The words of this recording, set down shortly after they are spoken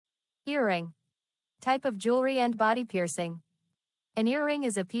Earring. Type of jewelry and body piercing. An earring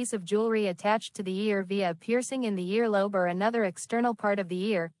is a piece of jewelry attached to the ear via a piercing in the earlobe or another external part of the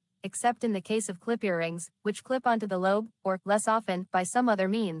ear, except in the case of clip earrings, which clip onto the lobe, or, less often, by some other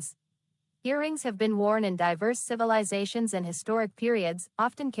means. Earrings have been worn in diverse civilizations and historic periods,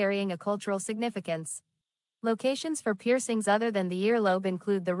 often carrying a cultural significance. Locations for piercings other than the earlobe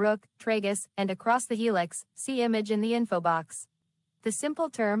include the root, tragus, and across the helix. See image in the info box. The simple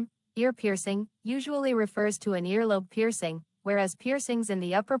term, ear piercing, usually refers to an earlobe piercing, whereas piercings in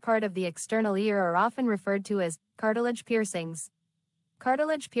the upper part of the external ear are often referred to as cartilage piercings.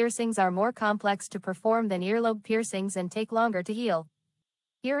 Cartilage piercings are more complex to perform than earlobe piercings and take longer to heal.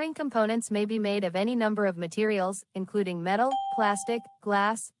 Earring components may be made of any number of materials, including metal, plastic,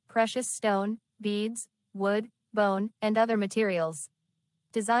 glass, precious stone, beads, wood, bone, and other materials.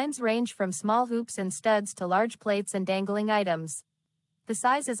 Designs range from small hoops and studs to large plates and dangling items. The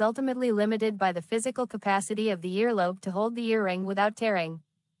size is ultimately limited by the physical capacity of the earlobe to hold the earring without tearing.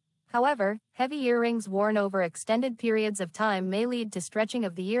 However, heavy earrings worn over extended periods of time may lead to stretching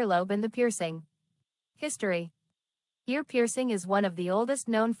of the earlobe and the piercing. History. Ear piercing is one of the oldest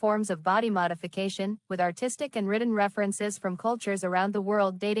known forms of body modification, with artistic and written references from cultures around the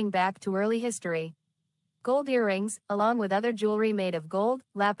world dating back to early history. Gold earrings, along with other jewelry made of gold,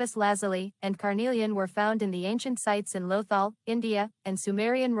 lapis lazuli, and carnelian were found in the ancient sites in Lothal, India, and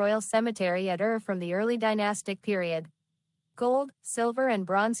Sumerian royal cemetery at Ur from the early dynastic period. Gold, silver and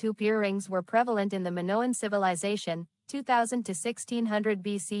bronze hoop earrings were prevalent in the Minoan civilization, 2000 to 1600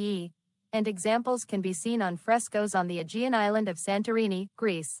 BCE, and examples can be seen on frescoes on the Aegean island of Santorini,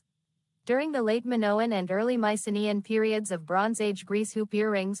 Greece. During the late Minoan and early Mycenaean periods of Bronze Age Greece, hoop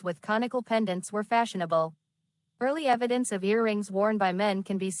earrings with conical pendants were fashionable. Early evidence of earrings worn by men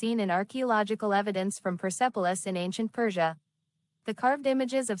can be seen in archaeological evidence from Persepolis in ancient Persia. The carved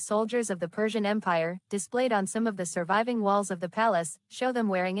images of soldiers of the Persian Empire, displayed on some of the surviving walls of the palace, show them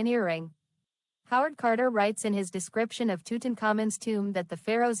wearing an earring. Howard Carter writes in his description of Tutankhamun's tomb that the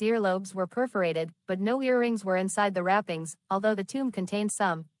pharaoh's earlobes were perforated, but no earrings were inside the wrappings, although the tomb contained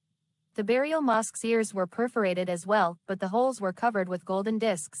some. The burial mosque's ears were perforated as well, but the holes were covered with golden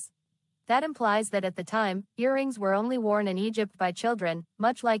discs. That implies that at the time, earrings were only worn in Egypt by children,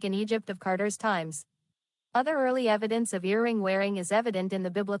 much like in Egypt of Carter's times. Other early evidence of earring wearing is evident in the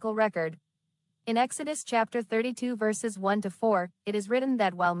biblical record. In Exodus chapter 32 verses 1 to 4, it is written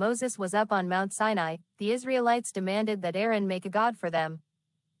that while Moses was up on Mount Sinai, the Israelites demanded that Aaron make a god for them.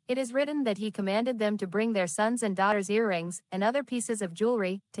 It is written that he commanded them to bring their sons' and daughters' earrings and other pieces of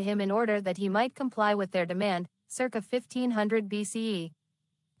jewelry to him in order that he might comply with their demand, circa 1500 BCE.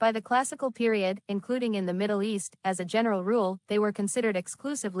 By the classical period, including in the Middle East, as a general rule, they were considered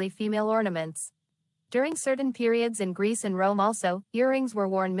exclusively female ornaments. During certain periods in Greece and Rome also, earrings were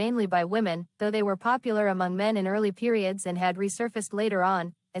worn mainly by women, though they were popular among men in early periods and had resurfaced later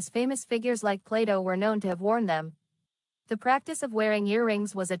on, as famous figures like Plato were known to have worn them. The practice of wearing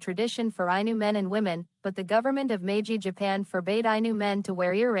earrings was a tradition for Ainu men and women, but the government of Meiji Japan forbade Ainu men to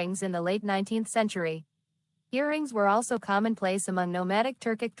wear earrings in the late 19th century. Earrings were also commonplace among nomadic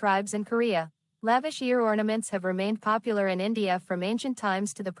Turkic tribes in Korea. Lavish ear ornaments have remained popular in India from ancient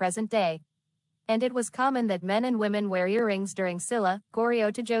times to the present day. And it was common that men and women wear earrings during Silla,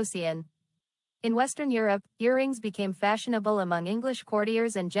 Goryeo to Joseon. In Western Europe, earrings became fashionable among English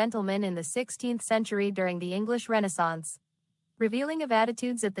courtiers and gentlemen in the 16th century during the English Renaissance. Revealing of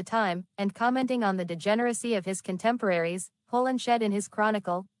attitudes at the time, and commenting on the degeneracy of his contemporaries, Holinshed in his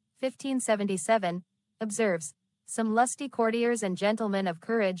Chronicle, 1577, observes, "Some lusty courtiers and gentlemen of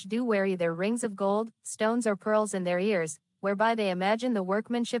courage do wear either rings of gold, stones or pearls in their ears, whereby they imagine the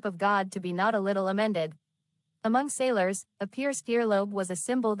workmanship of God to be not a little amended." Among sailors, a pierced earlobe was a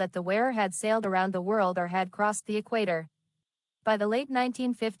symbol that the wearer had sailed around the world or had crossed the equator. By the late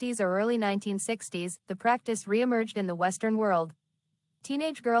 1950s or early 1960s, the practice re-emerged in the Western world.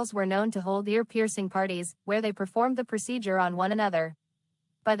 Teenage girls were known to hold ear-piercing parties, where they performed the procedure on one another.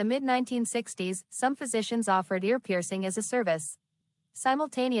 By the mid-1960s, some physicians offered ear piercing as a service.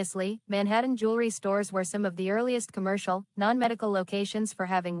 Simultaneously, Manhattan jewelry stores were some of the earliest commercial, non-medical locations for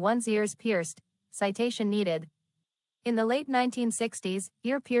having one's ears pierced. Citation needed. In the late 1960s,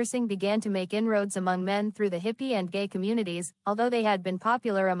 ear piercing began to make inroads among men through the hippie and gay communities, although they had been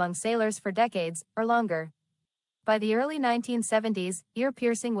popular among sailors for decades, or longer. By the early 1970s, ear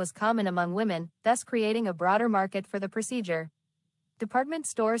piercing was common among women, thus creating a broader market for the procedure. Department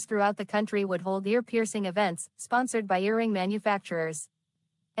stores throughout the country would hold ear piercing events, sponsored by earring manufacturers.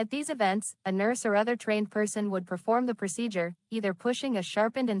 At these events, a nurse or other trained person would perform the procedure, either pushing a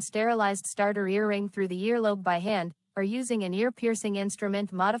sharpened and sterilized starter earring through the earlobe by hand, or using an ear-piercing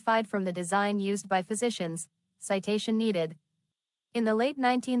instrument modified from the design used by physicians. Citation needed. In the late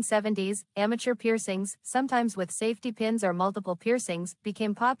 1970s, amateur piercings, sometimes with safety pins or multiple piercings,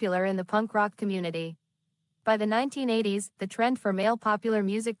 became popular in the punk rock community. By the 1980s, the trend for male popular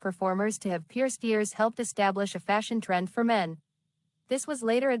music performers to have pierced ears helped establish a fashion trend for men. This was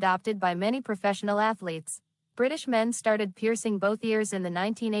later adopted by many professional athletes. British men started piercing both ears in the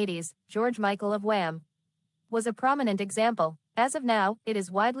 1980s. George Michael of Wham! Was a prominent example. As of now, it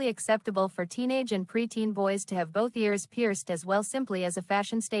is widely acceptable for teenage and preteen boys to have both ears pierced as well, simply as a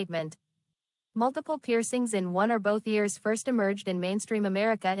fashion statement. Multiple piercings in one or both ears first emerged in mainstream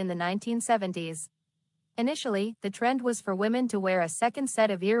America in the 1970s. Initially, the trend was for women to wear a second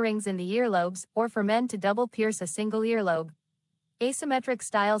set of earrings in the earlobes, or for men to double pierce a single earlobe. Asymmetric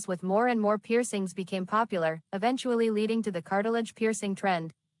styles with more and more piercings became popular, eventually leading to the cartilage piercing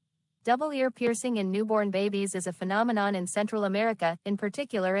trend. Double ear piercing in newborn babies is a phenomenon in Central America, in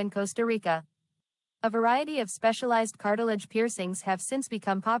particular in Costa Rica. A variety of specialized cartilage piercings have since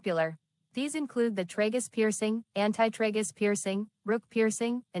become popular. These include the tragus piercing, antitragus piercing, rook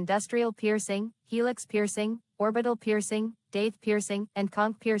piercing, industrial piercing, helix piercing, orbital piercing, daith piercing, and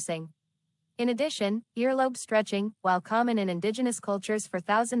conch piercing. In addition, earlobe stretching, while common in indigenous cultures for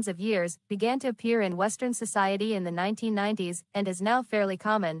thousands of years, began to appear in Western society in the 1990s, and is now fairly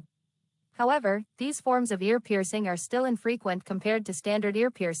common. However, these forms of ear piercing are still infrequent compared to standard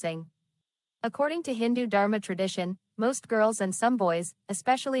ear piercing. According to Hindu Dharma tradition, most girls and some boys,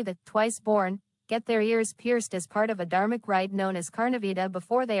 especially the twice-born, get their ears pierced as part of a dharmic rite known as Karnavida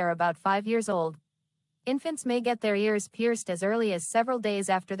before they are about 5 years old. Infants may get their ears pierced as early as several days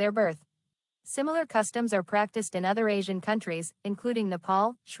after their birth. Similar customs are practiced in other Asian countries, including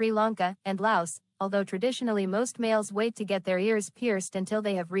Nepal, Sri Lanka, and Laos, although traditionally most males wait to get their ears pierced until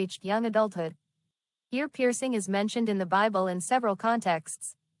they have reached young adulthood. Ear piercing is mentioned in the Bible in several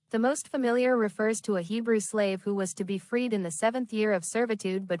contexts. The most familiar refers to a Hebrew slave who was to be freed in the 7th year of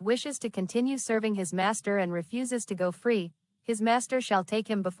servitude but wishes to continue serving his master and refuses to go free. His master shall take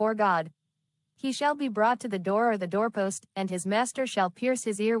him before God. He shall be brought to the door or the doorpost, and his master shall pierce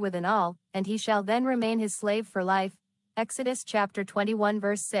his ear with an awl, and he shall then remain his slave for life. Exodus chapter 21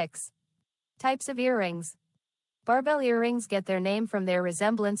 verse 6. Types of earrings. Barbell earrings get their name from their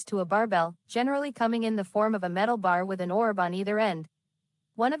resemblance to a barbell, generally coming in the form of a metal bar with an orb on either end.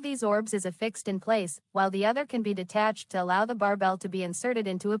 One of these orbs is affixed in place, while the other can be detached to allow the barbell to be inserted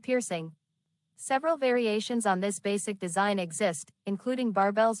into a piercing. Several variations on this basic design exist, including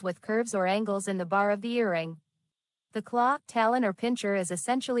barbells with curves or angles in the bar of the earring. The claw, talon or pincher is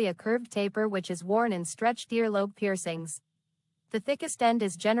essentially a curved taper which is worn in stretched earlobe piercings. The thickest end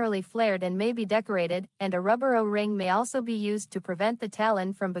is generally flared and may be decorated, and a rubber O-ring may also be used to prevent the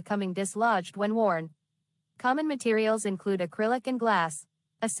talon from becoming dislodged when worn. Common materials include acrylic and glass.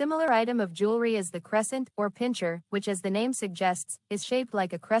 A similar item of jewelry is the crescent, or pincher, which as the name suggests, is shaped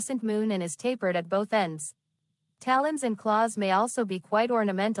like a crescent moon and is tapered at both ends. Talons and claws may also be quite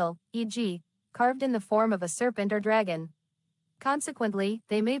ornamental, e.g., carved in the form of a serpent or dragon. Consequently,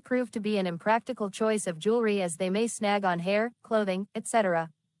 they may prove to be an impractical choice of jewelry as they may snag on hair, clothing,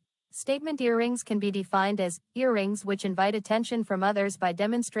 etc. Statement earrings can be defined as earrings which invite attention from others by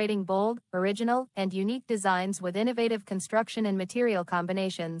demonstrating bold, original, and unique designs with innovative construction and material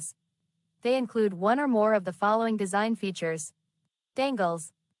combinations. They include one or more of the following design features: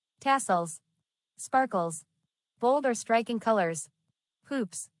 dangles, tassels, sparkles, bold or striking colors,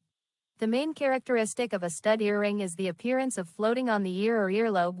 hoops. The main characteristic of a stud earring is the appearance of floating on the ear or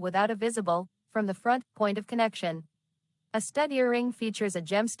earlobe without a visible, from the front, point of connection. A stud earring features a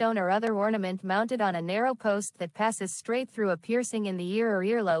gemstone or other ornament mounted on a narrow post that passes straight through a piercing in the ear or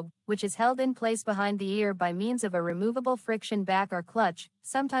earlobe, which is held in place behind the ear by means of a removable friction back or clutch,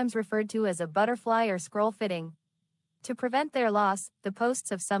 sometimes referred to as a butterfly or scroll fitting. To prevent their loss, the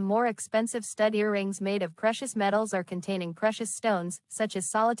posts of some more expensive stud earrings made of precious metals or containing precious stones, such as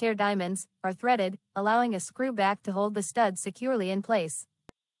solitaire diamonds, are threaded, allowing a screw back to hold the stud securely in place.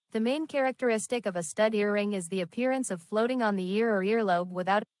 The main characteristic of a stud earring is the appearance of floating on the ear or earlobe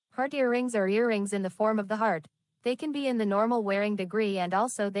without. Heart earrings are earrings in the form of the heart. They can be in the normal wearing degree and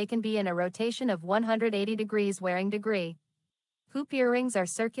also they can be in a rotation of 180 degrees wearing degree. Hoop earrings are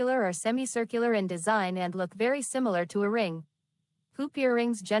circular or semicircular in design and look very similar to a ring. Hoop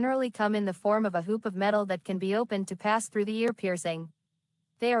earrings generally come in the form of a hoop of metal that can be opened to pass through the ear piercing.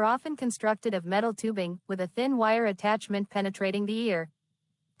 They are often constructed of metal tubing, with a thin wire attachment penetrating the ear.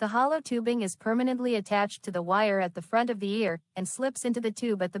 The hollow tubing is permanently attached to the wire at the front of the ear, and slips into the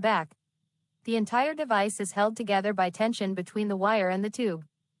tube at the back. The entire device is held together by tension between the wire and the tube.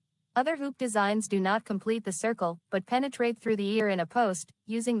 Other hoop designs do not complete the circle, but penetrate through the ear in a post,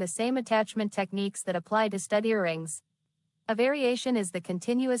 using the same attachment techniques that apply to stud earrings. A variation is the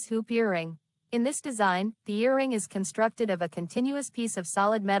continuous hoop earring. In this design, the earring is constructed of a continuous piece of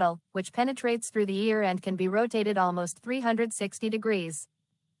solid metal, which penetrates through the ear and can be rotated almost 360 degrees.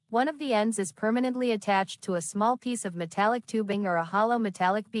 One of the ends is permanently attached to a small piece of metallic tubing or a hollow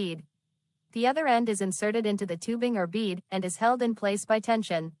metallic bead. The other end is inserted into the tubing or bead and is held in place by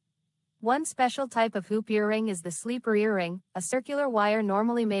tension. One special type of hoop earring is the sleeper earring, a circular wire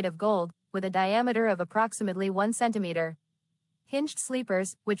normally made of gold, with a diameter of approximately 1 centimeter. Hinged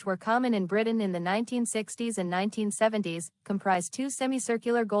sleepers, which were common in Britain in the 1960s and 1970s, comprise two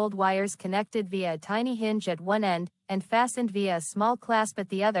semicircular gold wires connected via a tiny hinge at one end, and fastened via a small clasp at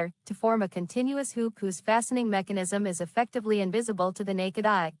the other, to form a continuous hoop whose fastening mechanism is effectively invisible to the naked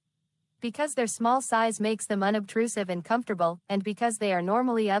eye. Because their small size makes them unobtrusive and comfortable, and because they are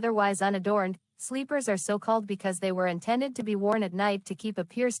normally otherwise unadorned, sleepers are so called because they were intended to be worn at night to keep a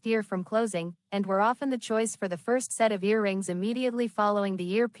pierced ear from closing, and were often the choice for the first set of earrings immediately following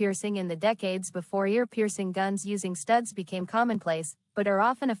the ear piercing in the decades before ear-piercing guns using studs became commonplace, but are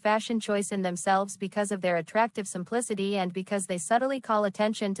often a fashion choice in themselves because of their attractive simplicity and because they subtly call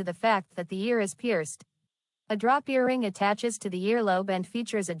attention to the fact that the ear is pierced. A drop earring attaches to the earlobe and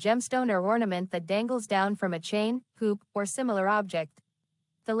features a gemstone or ornament that dangles down from a chain, hoop, or similar object.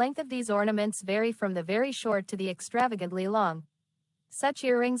 The length of these ornaments vary from the very short to the extravagantly long. Such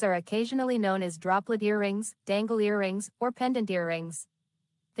earrings are occasionally known as droplet earrings, dangle earrings, or pendant earrings.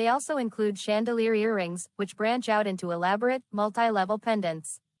 They also include chandelier earrings, which branch out into elaborate, multi-level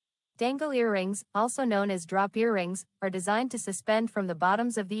pendants. Dangle earrings, also known as drop earrings, are designed to suspend from the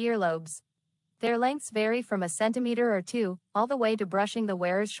bottoms of the earlobes. Their lengths vary from a centimeter or two, all the way to brushing the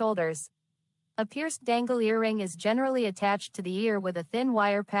wearer's shoulders. A pierced dangle earring is generally attached to the ear with a thin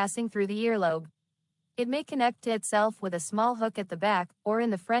wire passing through the earlobe. It may connect to itself with a small hook at the back, or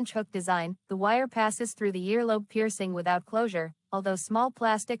in the French hook design, the wire passes through the earlobe piercing without closure, although small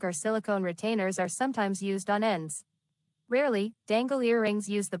plastic or silicone retainers are sometimes used on ends. Rarely, dangle earrings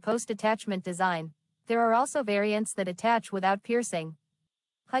use the post-attachment design. There are also variants that attach without piercing.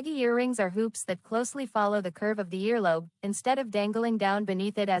 Huggy earrings are hoops that closely follow the curve of the earlobe, instead of dangling down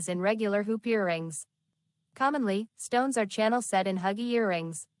beneath it as in regular hoop earrings. Commonly, stones are channel set in huggy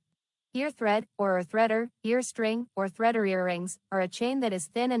earrings. Ear thread, or threader, ear string, or threader earrings, are a chain that is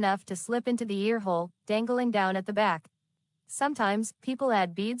thin enough to slip into the ear hole, dangling down at the back. Sometimes, people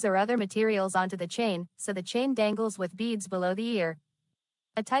add beads or other materials onto the chain, so the chain dangles with beads below the ear.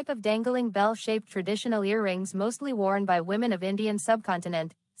 A type of dangling bell-shaped traditional earrings mostly worn by women of Indian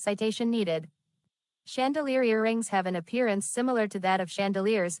subcontinent. Citation needed. Chandelier earrings have an appearance similar to that of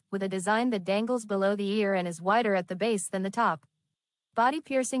chandeliers, with a design that dangles below the ear and is wider at the base than the top. Body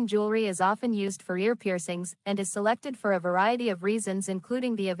piercing jewelry is often used for ear piercings, and is selected for a variety of reasons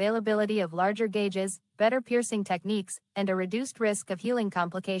including the availability of larger gauges, better piercing techniques, and a reduced risk of healing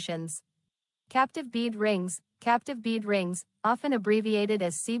complications. Captive bead rings, often abbreviated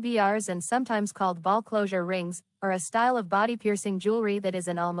as CBRs and sometimes called ball closure rings, are a style of body piercing jewelry that is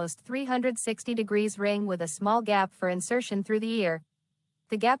an almost 360 degrees ring with a small gap for insertion through the ear.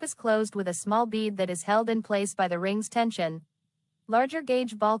 The gap is closed with a small bead that is held in place by the ring's tension. Larger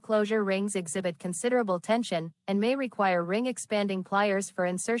gauge ball closure rings exhibit considerable tension, and may require ring expanding pliers for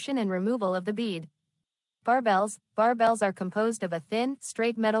insertion and removal of the bead. Barbells are composed of a thin,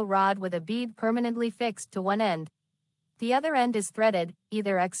 straight metal rod with a bead permanently fixed to one end. The other end is threaded,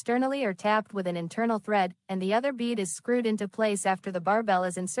 either externally or tapped with an internal thread, and the other bead is screwed into place after the barbell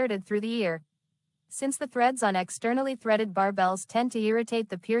is inserted through the ear. Since the threads on externally threaded barbells tend to irritate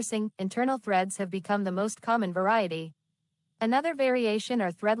the piercing, internal threads have become the most common variety. Another variation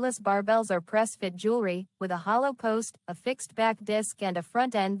are threadless barbells or press-fit jewelry, with a hollow post, a fixed back disc and a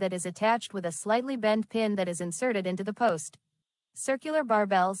front end that is attached with a slightly bent pin that is inserted into the post. Circular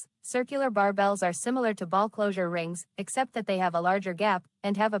barbells are similar to ball closure rings, except that they have a larger gap,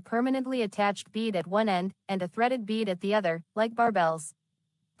 and have a permanently attached bead at one end, and a threaded bead at the other, like barbells.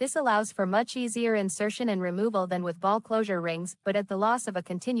 This allows for much easier insertion and removal than with ball closure rings, but at the loss of a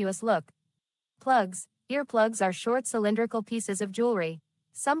continuous look. Plugs. Earplugs are short cylindrical pieces of jewelry.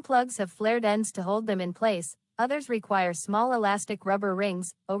 Some plugs have flared ends to hold them in place, others require small elastic rubber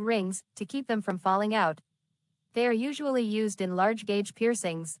rings, O-rings, to keep them from falling out. They are usually used in large gauge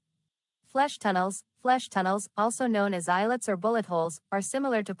piercings. Flesh tunnels, also known as eyelets or bullet holes, are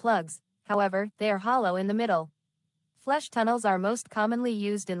similar to plugs, however, they are hollow in the middle. Flesh tunnels are most commonly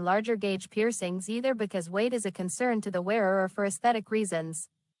used in larger gauge piercings either because weight is a concern to the wearer or for aesthetic reasons.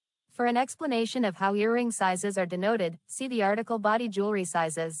 For an explanation of how earring sizes are denoted, see the article Body Jewelry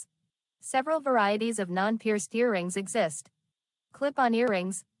Sizes. Several varieties of non-pierced earrings exist. Clip-on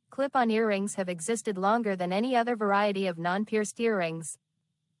earrings. Clip-on earrings have existed longer than any other variety of non-pierced earrings.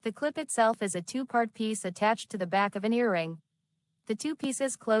 The clip itself is a two-part piece attached to the back of an earring. The two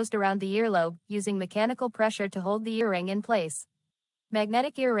pieces closed around the earlobe, using mechanical pressure to hold the earring in place.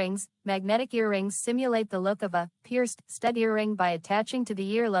 Magnetic earrings. Magnetic earrings simulate the look of a pierced stud earring by attaching to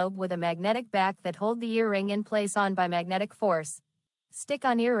the earlobe with a magnetic back that hold the earring in place by magnetic force.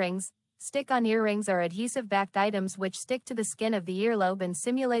 Stick-on earrings. Stick-on earrings are adhesive-backed items which stick to the skin of the earlobe and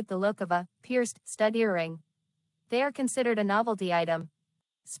simulate the look of a pierced stud earring. They are considered a novelty item.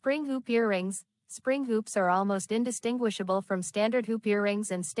 Spring hoop earrings. Spring hoops are almost indistinguishable from standard hoop earrings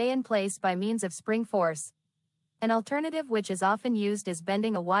and stay in place by means of spring force. An alternative which is often used is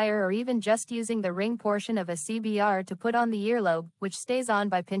bending a wire or even just using the ring portion of a CBR to put on the earlobe, which stays on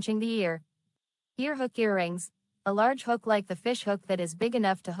by pinching the ear. Ear hook earrings. A large hook like the fish hook that is big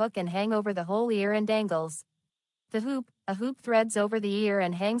enough to hook and hang over the whole ear and dangles. The hoop. A hoop threads over the ear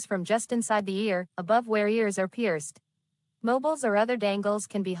and hangs from just inside the ear, above where ears are pierced. Mobiles or other dangles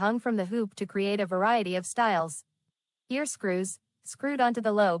can be hung from the hoop to create a variety of styles. Ear screws. Screwed onto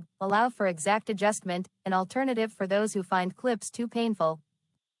the lobe, allow for exact adjustment, an alternative for those who find clips too painful.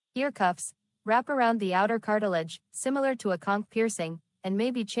 Ear cuffs. Wrap around the outer cartilage, similar to a conch piercing, and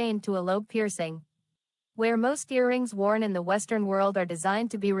may be chained to a lobe piercing. Where most earrings worn in the Western world are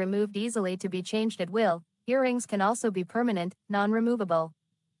designed to be removed easily to be changed at will, earrings can also be permanent, non-removable.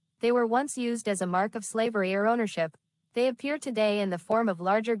 They were once used as a mark of slavery or ownership. They appear today in the form of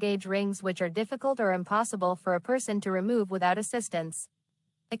larger gauge rings which are difficult or impossible for a person to remove without assistance.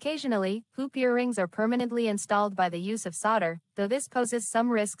 Occasionally, hoop earrings are permanently installed by the use of solder, though this poses some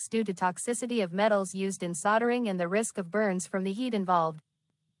risks due to toxicity of metals used in soldering and the risk of burns from the heat involved.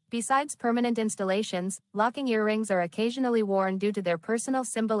 Besides permanent installations, locking earrings are occasionally worn due to their personal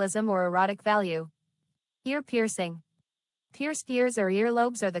symbolism or erotic value. Ear piercing. Pierced ears or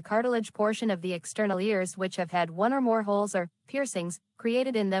earlobes are the cartilage portion of the external ears which have had one or more holes or piercings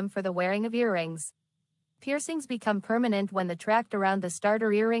created in them for the wearing of earrings. Piercings become permanent when the tract around the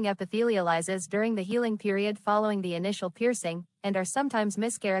starter earring epithelializes during the healing period following the initial piercing, and are sometimes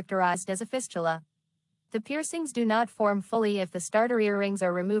mischaracterized as a fistula. The piercings do not form fully if the starter earrings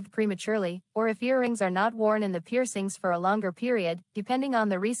are removed prematurely, or if earrings are not worn in the piercings for a longer period, depending on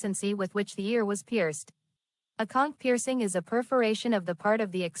the recency with which the ear was pierced. A conch piercing is a perforation of the part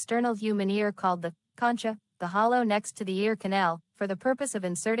of the external human ear called the concha, the hollow next to the ear canal, for the purpose of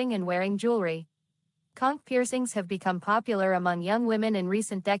inserting and wearing jewelry. Conch piercings have become popular among young women in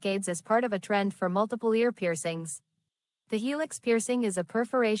recent decades as part of a trend for multiple ear piercings. The helix piercing is a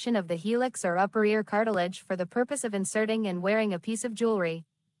perforation of the helix or upper ear cartilage for the purpose of inserting and wearing a piece of jewelry.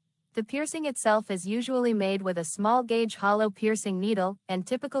 The piercing itself is usually made with a small gauge hollow piercing needle, and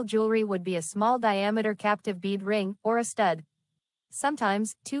typical jewelry would be a small diameter captive bead ring, or a stud.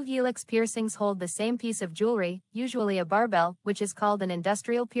 Sometimes, two helix piercings hold the same piece of jewelry, usually a barbell, which is called an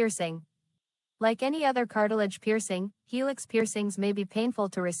industrial piercing. Like any other cartilage piercing, helix piercings may be painful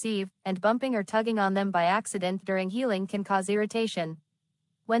to receive, and bumping or tugging on them by accident during healing can cause irritation.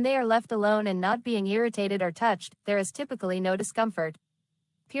 When they are left alone and not being irritated or touched, there is typically no discomfort.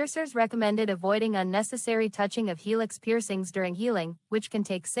 Piercers recommended avoiding unnecessary touching of helix piercings during healing, which can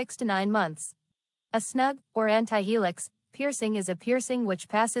take 6 to 9 months. A snug, or anti-helix, piercing is a piercing which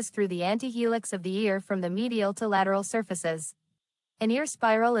passes through the antihelix of the ear from the medial to lateral surfaces. An ear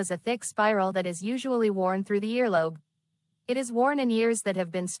spiral is a thick spiral that is usually worn through the earlobe. It is worn in ears that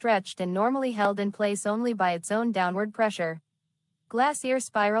have been stretched and normally held in place only by its own downward pressure. Glass ear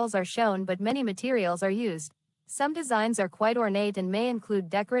spirals are shown, but many materials are used. Some designs are quite ornate and may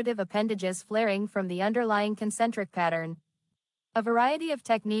include decorative appendages flaring from the underlying concentric pattern. A variety of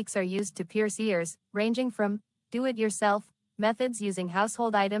techniques are used to pierce ears, ranging from do-it-yourself methods using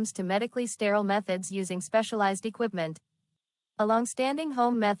household items to medically sterile methods using specialized equipment. A long-standing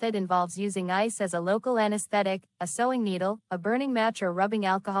home method involves using ice as a local anesthetic, a sewing needle, a burning match or rubbing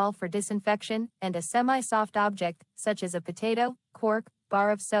alcohol for disinfection, and a semi-soft object, such as a potato, cork, bar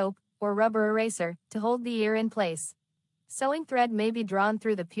of soap, or rubber eraser, to hold the ear in place. Sewing thread may be drawn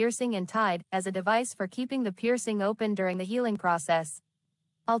through the piercing and tied, as a device for keeping the piercing open during the healing process.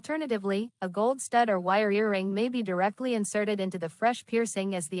 Alternatively, a gold stud or wire earring may be directly inserted into the fresh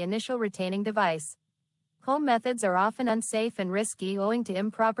piercing as the initial retaining device. Home methods are often unsafe and risky owing to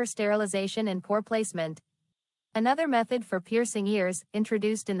improper sterilization and poor placement. Another method for piercing ears,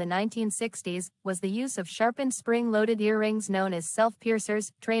 introduced in the 1960s, was the use of sharpened spring-loaded earrings known as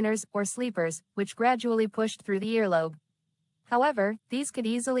self-piercers, trainers, or sleepers, which gradually pushed through the earlobe. However, these could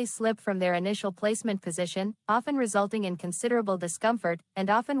easily slip from their initial placement position, often resulting in considerable discomfort, and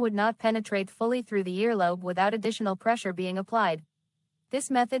often would not penetrate fully through the earlobe without additional pressure being applied. This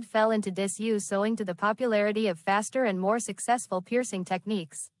method fell into disuse owing to the popularity of faster and more successful piercing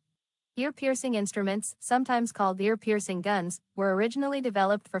techniques. Ear piercing instruments, sometimes called ear piercing guns, were originally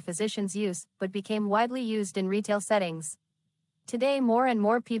developed for physicians' use, but became widely used in retail settings. Today, more and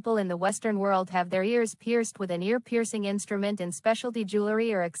more people in the Western world have their ears pierced with an ear piercing instrument in specialty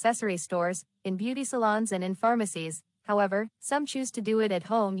jewelry or accessory stores, in beauty salons and in pharmacies. However, some choose to do it at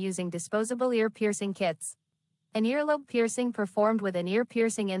home using disposable ear piercing kits. An earlobe piercing performed with an ear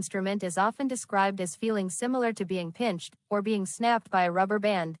piercing instrument is often described as feeling similar to being pinched or being snapped by a rubber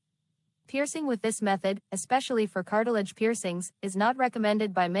band. Piercing with this method, especially for cartilage piercings, is not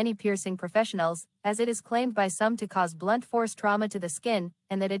recommended by many piercing professionals, as it is claimed by some to cause blunt force trauma to the skin,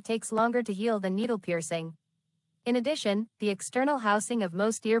 and that it takes longer to heal than needle piercing. In addition, the external housing of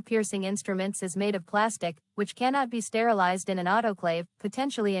most ear piercing instruments is made of plastic, which cannot be sterilized in an autoclave,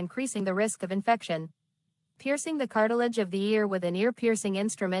 potentially increasing the risk of infection. Piercing the cartilage of the ear with an ear piercing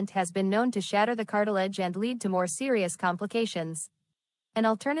instrument has been known to shatter the cartilage and lead to more serious complications. An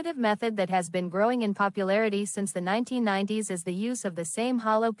alternative method that has been growing in popularity since the 1990s is the use of the same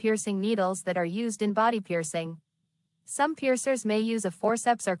hollow piercing needles that are used in body piercing. Some piercers may use a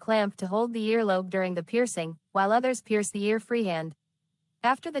forceps or clamp to hold the earlobe during the piercing, while others pierce the ear freehand.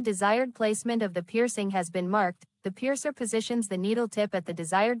 After the desired placement of the piercing has been marked, the piercer positions the needle tip at the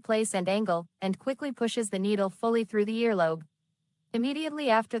desired place and angle, and quickly pushes the needle fully through the earlobe. Immediately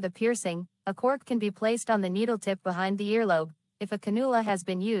after the piercing, a cork can be placed on the needle tip behind the earlobe. If a cannula has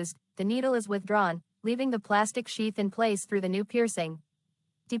been used, the needle is withdrawn, leaving the plastic sheath in place through the new piercing.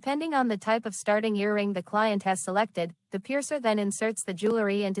 Depending on the type of starting earring the client has selected, the piercer then inserts the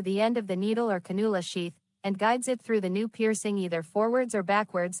jewelry into the end of the needle or cannula sheath, and guides it through the new piercing either forwards or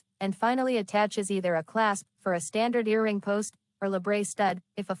backwards, and finally attaches either a clasp, for a standard earring post, or labre stud,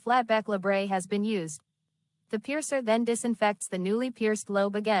 if a flatback labre has been used. The piercer then disinfects the newly pierced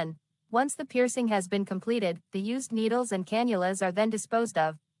lobe again. Once the piercing has been completed, the used needles and cannulas are then disposed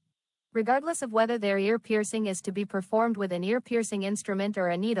of. Regardless of whether their ear piercing is to be performed with an ear piercing instrument or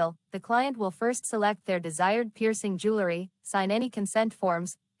a needle, the client will first select their desired piercing jewelry, sign any consent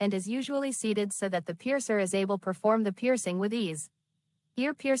forms, and is usually seated so that the piercer is able to perform the piercing with ease.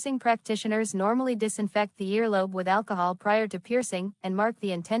 Ear piercing practitioners normally disinfect the earlobe with alcohol prior to piercing and mark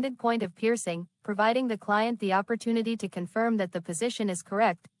the intended point of piercing, providing the client the opportunity to confirm that the position is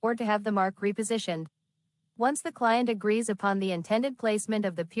correct, or to have the mark repositioned. Once the client agrees upon the intended placement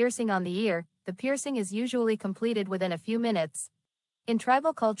of the piercing on the ear, the piercing is usually completed within a few minutes. In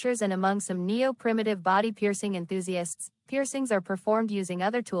tribal cultures and among some neo-primitive body piercing enthusiasts, piercings are performed using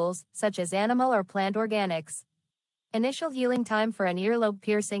other tools, such as animal or plant organics. Initial healing time for an earlobe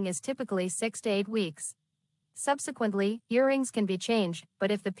piercing is typically 6 to 8 weeks. Subsequently, earrings can be changed,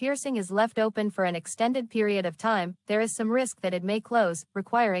 but if the piercing is left open for an extended period of time, there is some risk that it may close,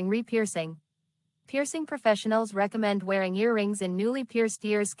 requiring re-piercing. Piercing professionals recommend wearing earrings in newly pierced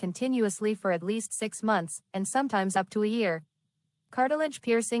ears continuously for at least 6 months, and sometimes up to a year. Cartilage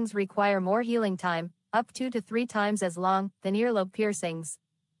piercings require more healing time, up 2 to 3 times as long, than earlobe piercings.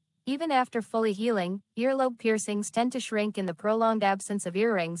 Even after fully healing, earlobe piercings tend to shrink in the prolonged absence of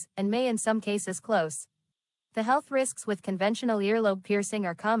earrings, and may in some cases close. The health risks with conventional earlobe piercing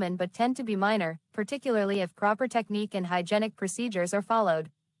are common but tend to be minor, particularly if proper technique and hygienic procedures are followed.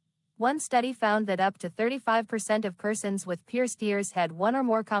 One study found that up to 35% of persons with pierced ears had one or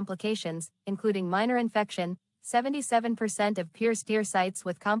more complications, including minor infection, 77% of pierced ear sites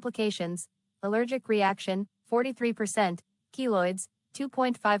with complications, allergic reaction, 43%, keloids,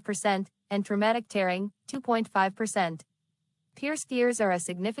 2.5%, and traumatic tearing, 2.5%. Pierced ears are a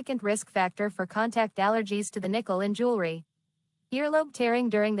significant risk factor for contact allergies to the nickel in jewelry. Earlobe tearing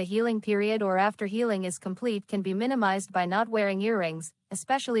during the healing period or after healing is complete can be minimized by not wearing earrings,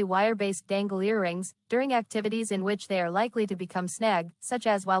 especially wire-based dangle earrings, during activities in which they are likely to become snagged, such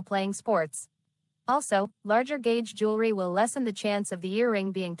as while playing sports. Also, larger gauge jewelry will lessen the chance of the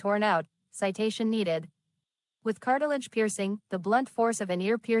earring being torn out. Citation needed. With cartilage piercing, the blunt force of an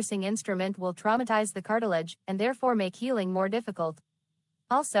ear piercing instrument will traumatize the cartilage, and therefore make healing more difficult.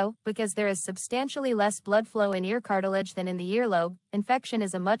 Also, because there is substantially less blood flow in ear cartilage than in the earlobe, infection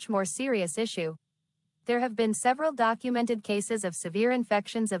is a much more serious issue. There have been several documented cases of severe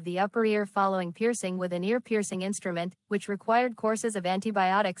infections of the upper ear following piercing with an ear piercing instrument, which required courses of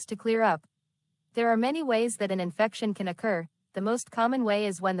antibiotics to clear up. There are many ways that an infection can occur. The most common way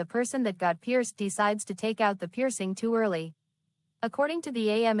is when the person that got pierced decides to take out the piercing too early. According to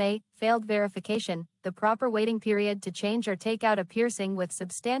the AMA, failed verification, the proper waiting period to change or take out a piercing with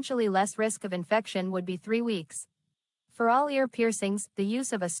substantially less risk of infection would be 3 weeks. For all ear piercings, the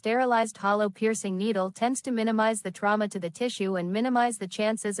use of a sterilized hollow piercing needle tends to minimize the trauma to the tissue and minimize the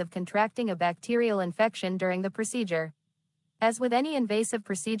chances of contracting a bacterial infection during the procedure. As with any invasive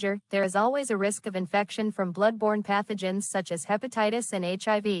procedure, there is always a risk of infection from blood-borne pathogens such as hepatitis and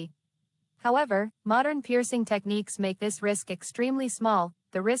HIV. However, modern piercing techniques make this risk extremely small,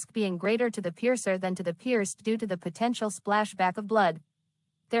 the risk being greater to the piercer than to the pierced due to the potential splashback of blood.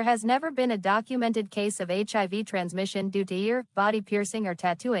 There has never been a documented case of HIV transmission due to ear, body piercing or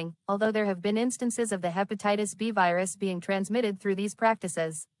tattooing, although there have been instances of the hepatitis B virus being transmitted through these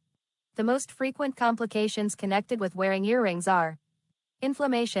practices. The most frequent complications connected with wearing earrings are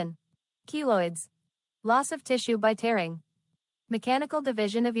inflammation, keloids, loss of tissue by tearing, mechanical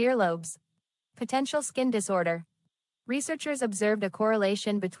division of earlobes, potential skin disorder. Researchers observed a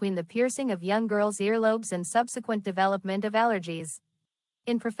correlation between the piercing of young girls' earlobes and subsequent development of allergies.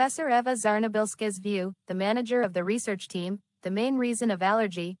 In Professor Eva Zarnabilska's view, the manager of the research team, the main reason of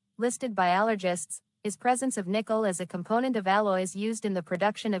allergy, listed by allergists, is presence of nickel as a component of alloys used in the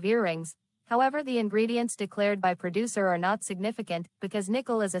production of earrings. However, the ingredients declared by producer are not significant, because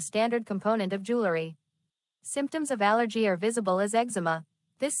nickel is a standard component of jewelry. Symptoms of allergy are visible as eczema.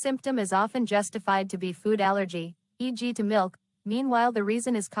 This symptom is often justified to be food allergy, e.g. to milk. Meanwhile, the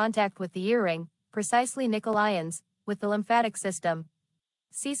reason is contact with the earring, precisely nickel ions, with the lymphatic system.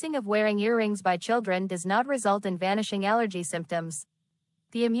 Ceasing of wearing earrings by children does not result in vanishing allergy symptoms.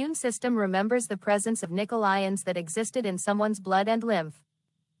 The immune system remembers the presence of nickel ions that existed in someone's blood and lymph.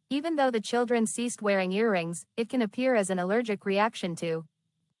 Even though the children ceased wearing earrings, it can appear as an allergic reaction to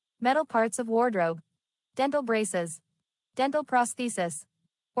metal parts of wardrobe, dental braces, dental prosthesis,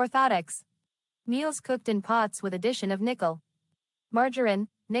 orthotics, meals cooked in pots with addition of nickel. Margarine.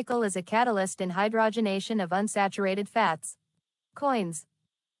 Nickel is a catalyst in hydrogenation of unsaturated fats. Coins,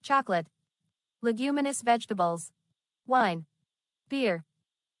 chocolate, leguminous vegetables, wine, beer.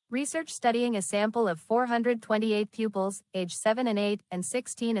 Research studying a sample of 428 pupils, age 7 and 8, and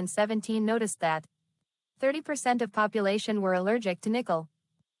 16 and 17 noticed that 30% of population were allergic to nickel.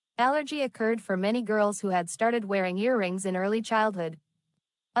 Allergy occurred for many girls who had started wearing earrings in early childhood.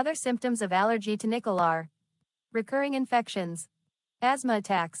 Other symptoms of allergy to nickel are recurring infections, asthma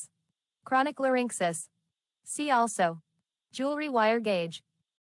attacks, chronic laryngitis. See also jewelry wire gauge.